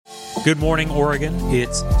Good morning, Oregon.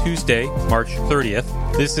 It's Tuesday, March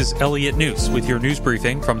 30th. This is Elliot News with your news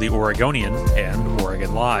briefing from the Oregonian and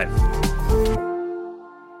Oregon Live.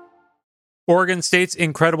 Oregon State's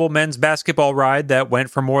incredible men's basketball ride that went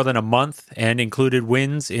for more than a month and included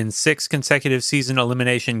wins in 6 consecutive season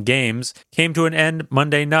elimination games came to an end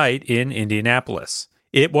Monday night in Indianapolis.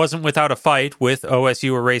 It wasn't without a fight, with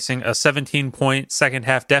OSU erasing a 17-point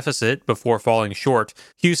second-half deficit before falling short.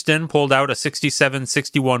 Houston pulled out a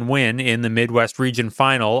 67-61 win in the Midwest Region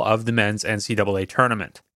Final of the men's NCAA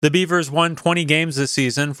tournament. The Beavers won 20 games this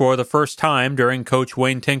season for the first time during Coach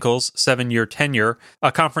Wayne Tinkle's 7-year tenure.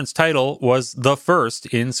 A conference title was the first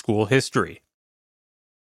in school history.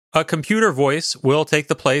 A computer voice will take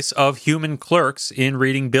the place of human clerks in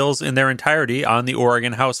reading bills in their entirety on the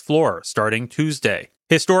Oregon House floor starting Tuesday.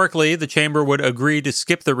 Historically, the chamber would agree to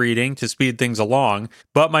skip the reading to speed things along,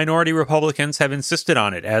 but minority Republicans have insisted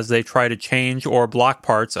on it as they try to change or block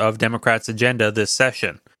parts of Democrats' agenda this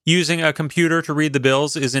session. Using a computer to read the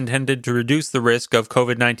bills is intended to reduce the risk of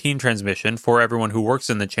COVID-19 transmission for everyone who works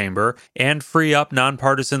in the chamber and free up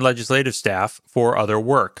nonpartisan legislative staff for other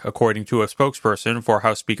work, according to a spokesperson for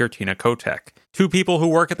House Speaker Tina Kotek. 2 people who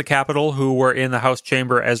work at the Capitol who were in the House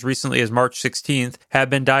chamber as recently as March 16th have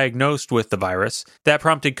been diagnosed with the virus. That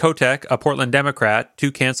prompted Kotek, a Portland Democrat,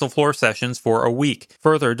 to cancel floor sessions for a week,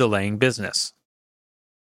 further delaying business.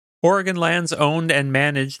 Oregon lands owned and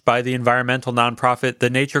managed by the environmental nonprofit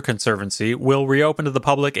The Nature Conservancy will reopen to the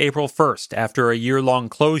public April 1st after a year-long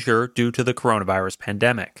closure due to the coronavirus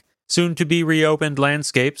pandemic. Soon-to-be reopened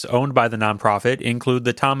landscapes owned by the nonprofit include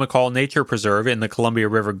the Tom McCall Nature Preserve in the Columbia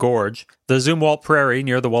River Gorge, the Zumwalt Prairie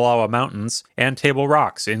near the Wallowa Mountains, and Table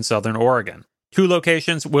Rocks in southern Oregon. 2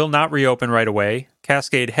 locations will not reopen right away: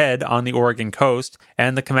 Cascade Head on the Oregon coast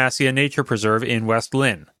and the Camassia Nature Preserve in West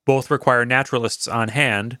Lynn. Both require naturalists on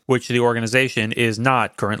hand, which the organization is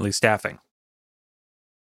not currently staffing.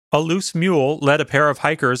 A loose mule led a pair of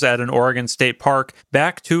hikers at an Oregon state park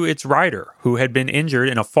back to its rider, who had been injured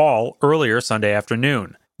in a fall earlier Sunday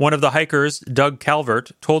afternoon. One of the hikers, Doug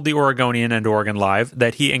Calvert, told the Oregonian and Oregon Live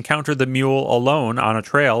that he encountered the mule alone on a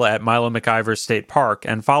trail at Milo McIver State Park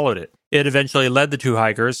and followed it. It eventually led the 2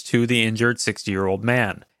 hikers to the injured 60-year-old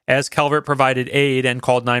man. As Calvert provided aid and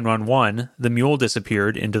called 911, the mule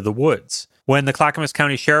disappeared into the woods. When the Clackamas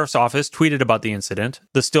County Sheriff's Office tweeted about the incident,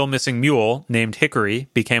 the still-missing mule, named Hickory,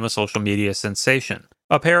 became a social media sensation.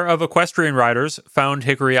 A pair of equestrian riders found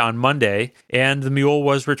Hickory on Monday, and the mule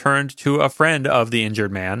was returned to a friend of the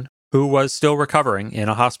injured man, who was still recovering in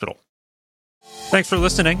a hospital. Thanks for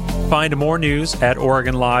listening. Find more news at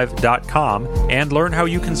OregonLive.com and learn how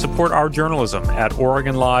you can support our journalism at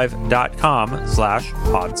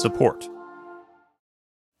OregonLive.com/podsupport.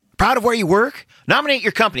 Proud of where you work? Nominate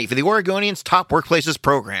your company for the Oregonian's Top Workplaces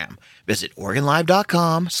program. Visit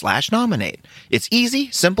OregonLive.com/nominate. It's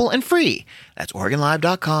easy, simple, and free. That's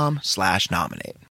OregonLive.com/nominate.